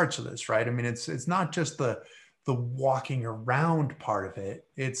different parts of this, right? I mean, it's not just the walking around part of it.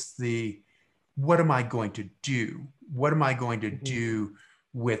 It's the what am I going to do? What am I going to Hmm. do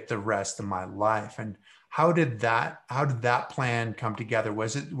with the rest of my life? And how did that plan come together?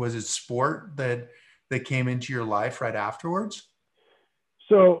 Was it sport that came into your life right afterwards?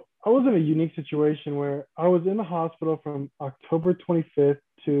 So I was in a unique situation where I was in the hospital from October 25th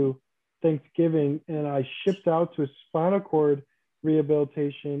to Thanksgiving, and I shipped out to a spinal cord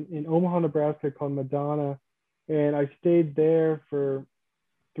rehabilitation in Omaha, Nebraska called Madonna. And I stayed there for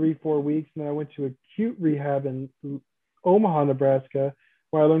 3, 4 weeks. And then I went to acute rehab in Omaha, Nebraska,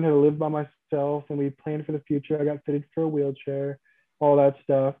 where I learned how to live by myself and we planned for the future. I got fitted for a wheelchair, all that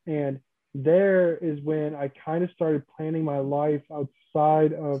stuff. And there is when I kind of started planning my life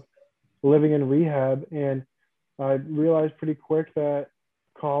outside of living in rehab. And I realized pretty quick that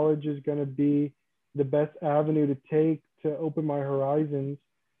college is going to be the best avenue to take to open my horizons.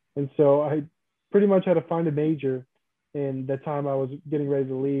 And so I pretty much had to find a major in the time I was getting ready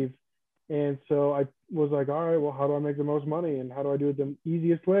to leave. And so I was like, all right, well, how do I make the most money and how do I do it the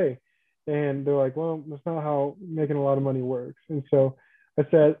easiest way? And they're like, well, that's not how making a lot of money works. And so I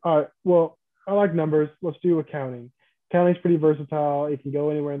said, all right, well, I like numbers. Let's do accounting. Accounting's pretty versatile. It can go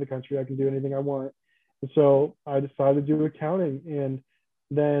anywhere in the country. I can do anything I want. And so I decided to do accounting. And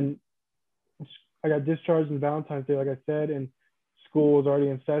then I got discharged on Valentine's Day, like I said, and school was already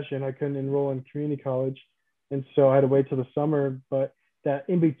in session. I couldn't enroll in community college. And so I had to wait till the summer. But that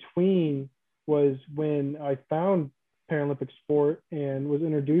in between was when I found Paralympic sport and was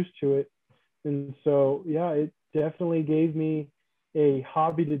introduced to it. And so, yeah, it definitely gave me a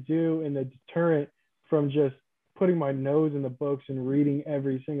hobby to do and a deterrent from just putting my nose in the books and reading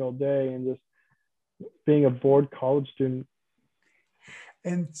every single day and just being a bored college student.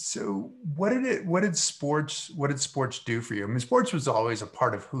 And so what did sports do for you? I mean, sports was always a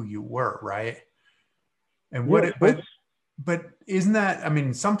part of who you were, right? And Yeah, sports. but isn't that, I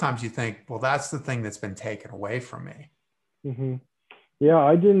mean, sometimes you think, well, that's the thing that's been taken away from me. Hmm. Yeah,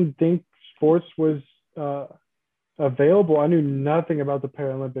 I didn't think sports was uh, available. I knew nothing about the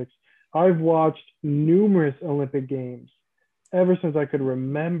Paralympics. I've watched numerous Olympic games ever since I could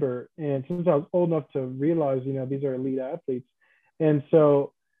remember, and since I was old enough to realize, these are elite athletes. And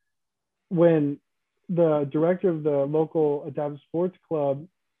so when the director of the local adaptive sports club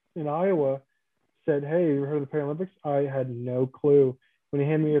in Iowa said, "Hey, you heard of the Paralympics?" I had no clue. When he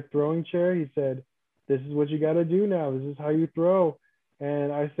handed me a throwing chair, he said, "This is what you got to do now. This is how you throw."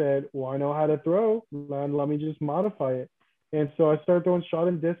 And I said, "Well, I know how to throw. Let me just modify it." And so I started throwing shot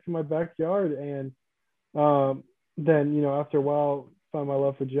and disc in my backyard. And um, then, after a while, found my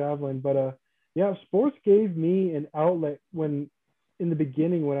love for javelin. But yeah, sports gave me an outlet when, in the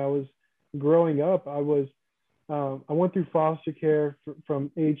beginning, when I was growing up, I went through foster care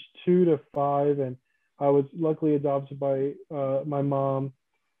from age 2 to 5, and I was luckily adopted by my mom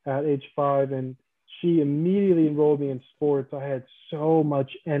at age 5, and she immediately enrolled me in sports. I had so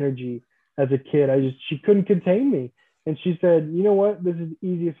much energy as a kid. She couldn't contain me, and she said, "You know what? This is the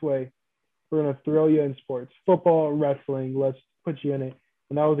easiest way. We're gonna throw you in sports, football, wrestling. Let's put you in it."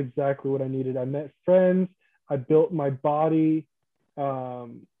 And that was exactly what I needed. I met friends. I built my body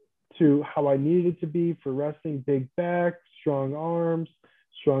um, to how I needed it to be for wrestling: big back, strong arms,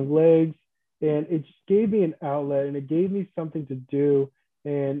 strong legs, and it just gave me an outlet and it gave me something to do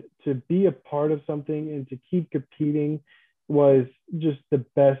and to be a part of something and to keep competing was just the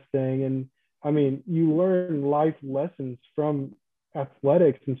best thing. And I mean, you learn life lessons from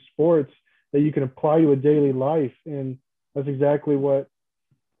athletics and sports that you can apply to a daily life. And that's exactly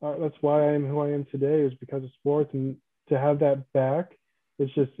that's why I am who I am today, is because of sports. And to have that back,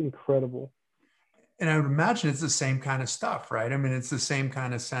 it's just incredible. And I would imagine it's the same kind of stuff, right? I mean, it's the same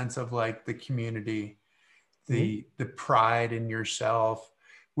kind of sense of like the community, Mm-hmm. the pride in yourself,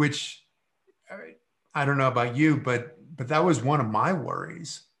 which I don't know about you, but that was one of my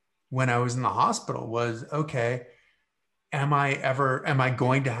worries when I was in the hospital was, okay, am I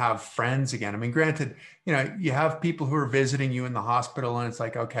going to have friends again? I mean, granted, you have people who are visiting you in the hospital and it's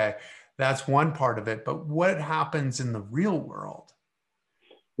like, okay, that's one part of it, but what happens in the real world?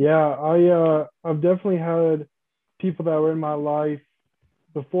 Yeah, I've definitely had people that were in my life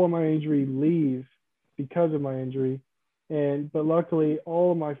before my injury leave because of my injury, and but luckily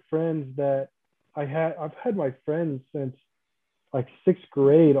all of my friends that I've had my friends since like sixth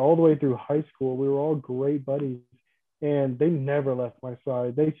grade all the way through high school. We were all great buddies, and they never left my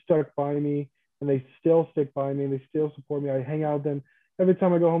side. They stuck by me, and they still stick by me, and they still support me. I hang out with them every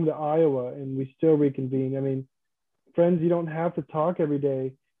time I go home to Iowa, and we still reconvene. I mean, friends, you don't have to talk every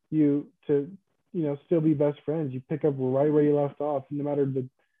day. Still be best friends. You pick up right where you left off, no matter the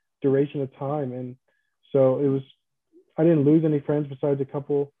duration of time. And so it was. I didn't lose any friends besides a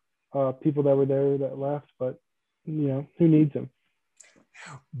couple people that were there that left, but who needs them?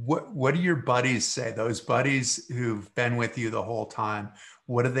 What do your buddies say? Those buddies who've been with you the whole time,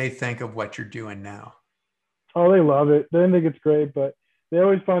 what do they think of what you're doing now? Oh, they love it. They think it's great, but they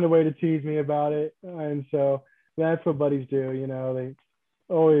always find a way to tease me about it. And so that's what buddies do. They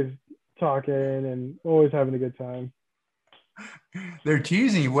always talking and always having a good time. They're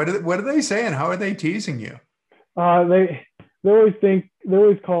teasing you. What are they saying? How are they teasing you? They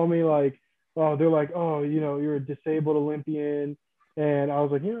always call me like, oh, they're like, oh, you're a disabled Olympian. And I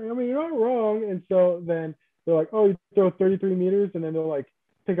was like, I mean, you're not wrong. And so then they're like, oh, you throw 33 meters. And then they'll like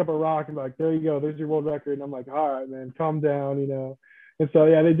pick up a rock and be like, there you go. There's your world record. And I'm like, all right, man, calm down. And so,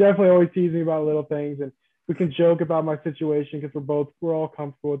 yeah, they definitely always tease me about little things. And we can joke about my situation because we're all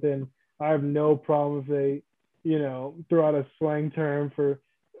comfortable with it. And I have no problem if they, throw out a slang term for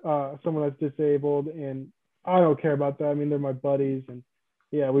someone that's disabled. And I don't care about that. I mean, they're my buddies. And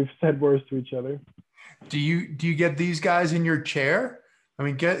yeah, we've said words to each other. Do you get these guys in your chair? I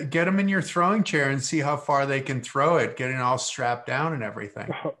mean, get them in your throwing chair and see how far they can throw it, getting all strapped down and everything.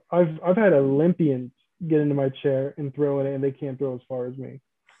 I've had Olympians get into my chair and throw it, and they can't throw as far as me.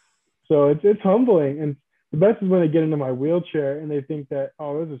 So it's humbling. And the best is when they get into my wheelchair and they think that,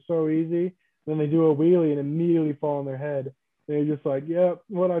 oh, this is so easy. Then they do a wheelie and immediately fall on their head. And you're just like, yep,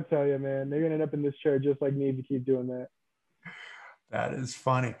 what I tell you, man, they're gonna end up in this chair just like me if you keep doing that. That is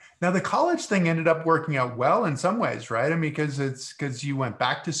funny. Now, the college thing ended up working out well in some ways, right? I mean, because you went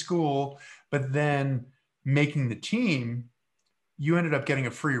back to school, but then making the team, you ended up getting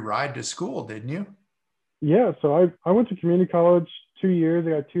a free ride to school, didn't you? Yeah, so I went to community college 2 years. I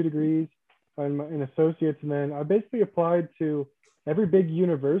got 2 degrees in associates, and then I basically applied to every big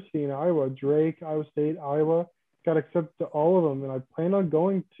university in Iowa, Drake, Iowa State, Iowa, got accepted to all of them. And I planned on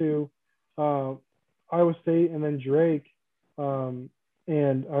going to Iowa State and then Drake.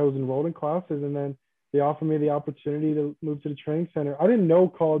 And I was enrolled in classes, and then they offered me the opportunity to move to the training center. I didn't know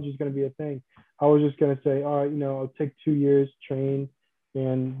college was going to be a thing. I was just going to say, all right, I'll take 2 years, train,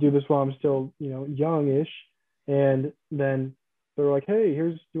 and do this while I'm still, youngish. And then they're like, hey,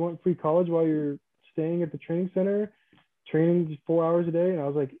 do you want free college while you're staying at the training center, training 4 hours a day? And I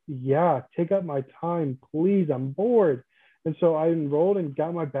was like, yeah, take up my time, please. I'm bored. And so I enrolled and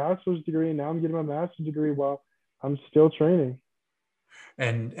got my bachelor's degree, and now I'm getting my master's degree while I'm still training.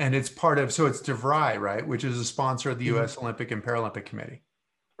 And it's part of, so it's DeVry, right? Which is a sponsor of the Mhm. U.S. Olympic and Paralympic Committee.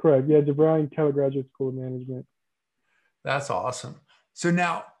 Correct. Yeah, DeVry and Keller Graduate School of Management. That's awesome. So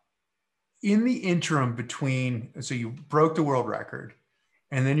now, in the interim between, so you broke the world record,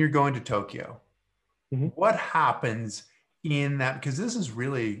 and then you're going to Tokyo. Mm-hmm. What happens in that? Because this is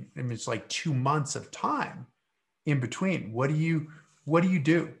really, I mean, it's like 2 months of time in between. What do you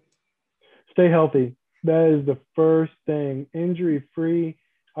do? Stay healthy. That is the first thing. Injury free.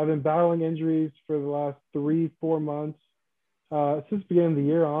 I've been battling injuries for the last 3-4 months since the beginning of the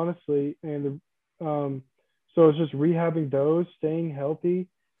year, honestly. And so it's just rehabbing those, staying healthy,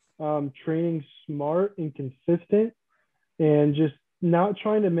 training smart and consistent, and just not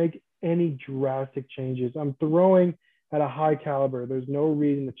trying to make any drastic changes. I'm throwing at a high caliber. There's no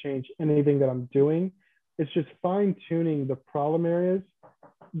reason to change anything that I'm doing. It's just fine tuning the problem areas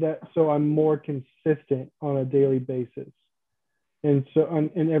so I'm more consistent on a daily basis. And so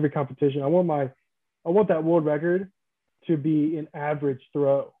in every competition, I want that world record to be an average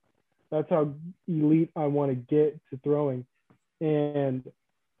throw. That's how elite I want to get to throwing. And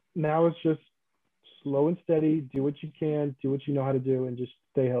now it's just slow and steady, do what you can, do what you know how to do, and just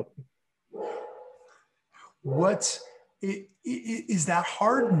stay healthy. Is that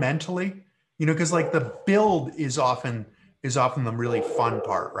hard mentally? Because like the build is often the really fun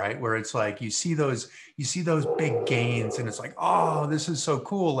part, right? Where it's like you see those big gains and it's like, oh, this is so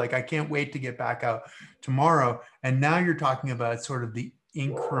cool. Like I can't wait to get back out tomorrow. And now you're talking about sort of the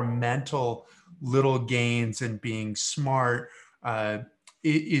incremental little gains and being smart.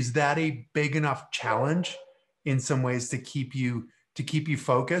 Is that a big enough challenge in some ways to keep you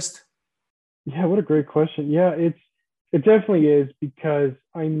focused? Yeah, what a great question. Yeah, it definitely is, because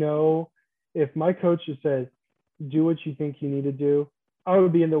I know if my coach just said, do what you think you need to do, I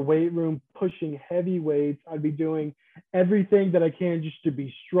would be in the weight room pushing heavy weights. I'd be doing everything that I can just to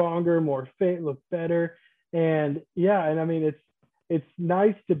be stronger, more fit, look better. And yeah, and I mean it's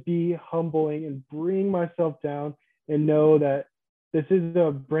nice to be humbling and bring myself down and know that this is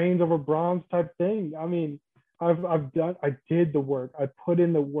a brains over bronze type thing. I mean, I did the work. I put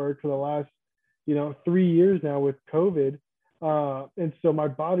in the work for the last, 3 years now with COVID. And so my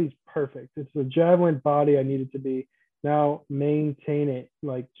body's perfect. It's the javelin body I need it to be. Now maintain it,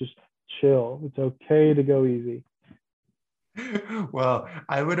 like just chill. It's okay to go easy. Well,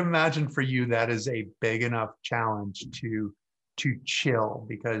 I would imagine for you that is a big enough challenge to chill,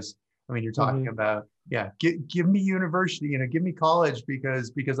 because I mean you're talking Mm-hmm. about, yeah, give me university, give me college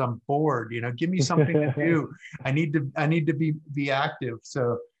because I'm bored, give me something to do. I need to be active.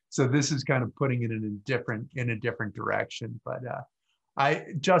 So this is kind of putting it in a different direction. But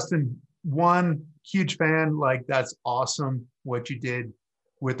Justin, one huge fan, like that's awesome what you did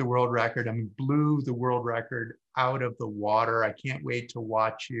with the world record. I mean, blew the world record out of the water. I can't wait to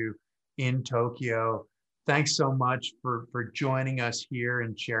watch you in Tokyo. Thanks so much for joining us here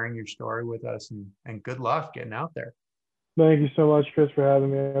and sharing your story with us, and good luck getting out there. Thank you so much, Chris, for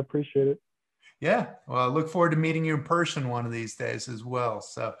having me. I appreciate it. Yeah, well, I look forward to meeting you in person one of these days as well.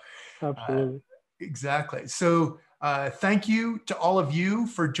 So uh, Absolutely. exactly. So thank you to all of you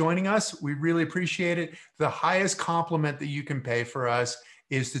for joining us. We really appreciate it. The highest compliment that you can pay for us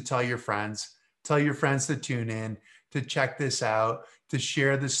is to tell your friends to tune in, to check this out, to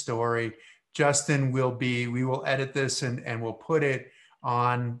share the story. Justin we will edit this and we'll put it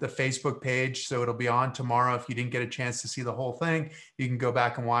on the Facebook page. So it'll be on tomorrow. If you didn't get a chance to see the whole thing, you can go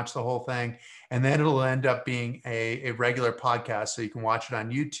back and watch the whole thing. And then it'll end up being a regular podcast. So you can watch it on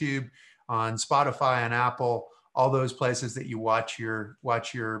YouTube, on Spotify, on Apple, all those places that you watch your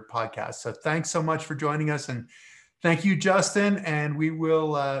podcast. So thanks so much for joining us, and thank you, Justin. And we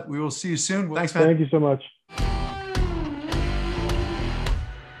will see you soon. Thanks, man. Thank you so much.